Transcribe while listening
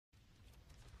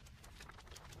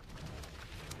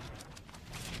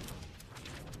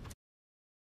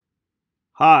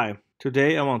Hi,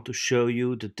 today I want to show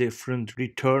you the different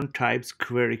return types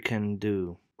query can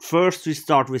do. First, we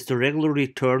start with the regular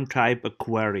return type, a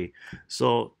query.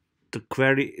 So the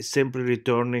query is simply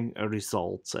returning a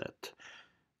result set.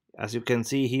 As you can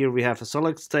see here, we have a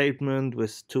select statement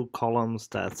with two columns,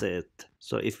 that's it.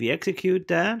 So if we execute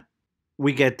that,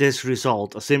 we get this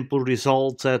result, a simple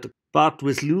result set. But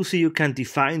with Lucee, you can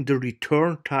define the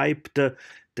return type the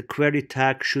query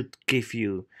tag should give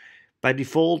you. By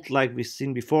default, like we've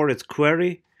seen before, it's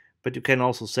query, but you can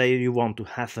also say you want to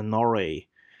have an array.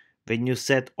 When you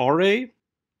set array,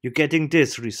 you're getting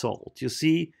this result. You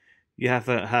see, you have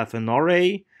an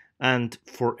array, and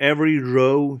for every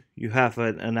row, you have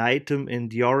an item in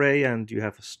the array, and you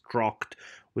have a struct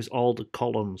with all the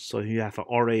columns. So you have an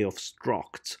array of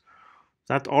structs.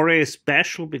 That array is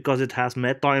special because it has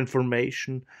meta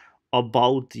information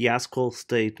about the SQL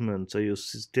statement. So you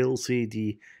still see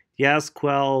the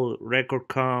SQL, record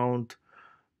count,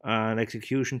 and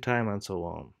execution time, and so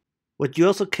on. What you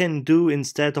also can do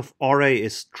instead of array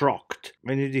is struct.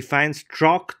 When you define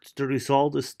struct, the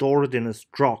result is stored in a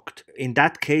struct. In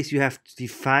that case, you have to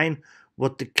define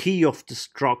what the key of the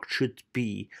struct should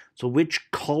be. So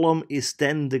which column is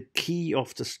then the key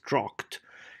of the struct?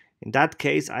 In that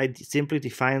case, I simply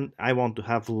define I want to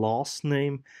have last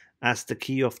name as the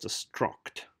key of the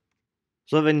struct.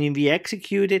 So when we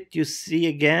execute it, you see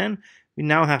again, we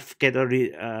now have get a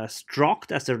struct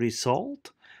as a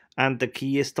result, and the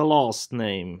key is the last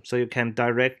name. So you can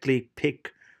directly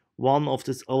pick one of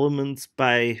these elements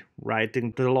by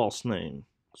writing the last name.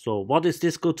 So what is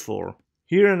this good for?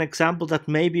 Here an example that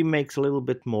maybe makes a little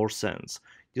bit more sense.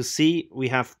 You see, we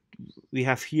have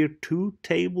here two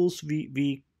tables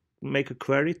we make a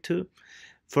query to.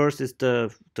 First is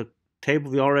the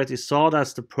table we already saw,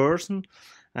 that's the person,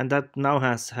 and that now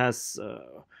has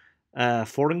a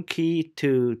foreign key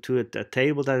to a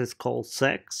table that is called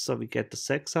sex, so we get the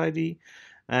sex ID.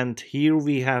 And here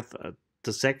we have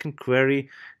the second query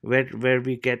where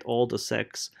we get all the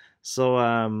sex.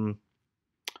 So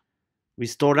we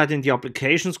store that in the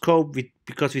application scope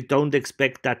because we don't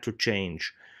expect that to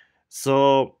change.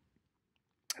 So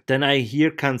then I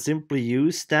here can simply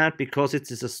use that because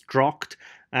it is a struct,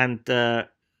 and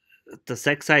the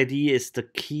sex ID is the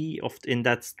key of in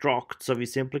that struct. So we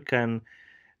simply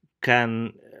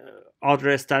can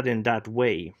address that in that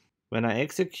way. When I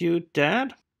execute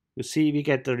that, you see we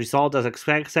get the result as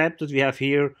accepted. We have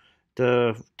here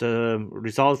the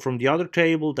result from the other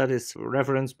table that is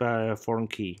referenced by a foreign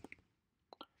key.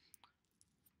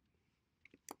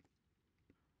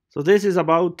 So this is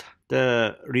about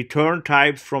the return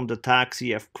types from the tag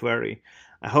cfquery.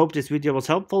 I hope this video was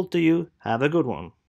helpful to you. Have a good one.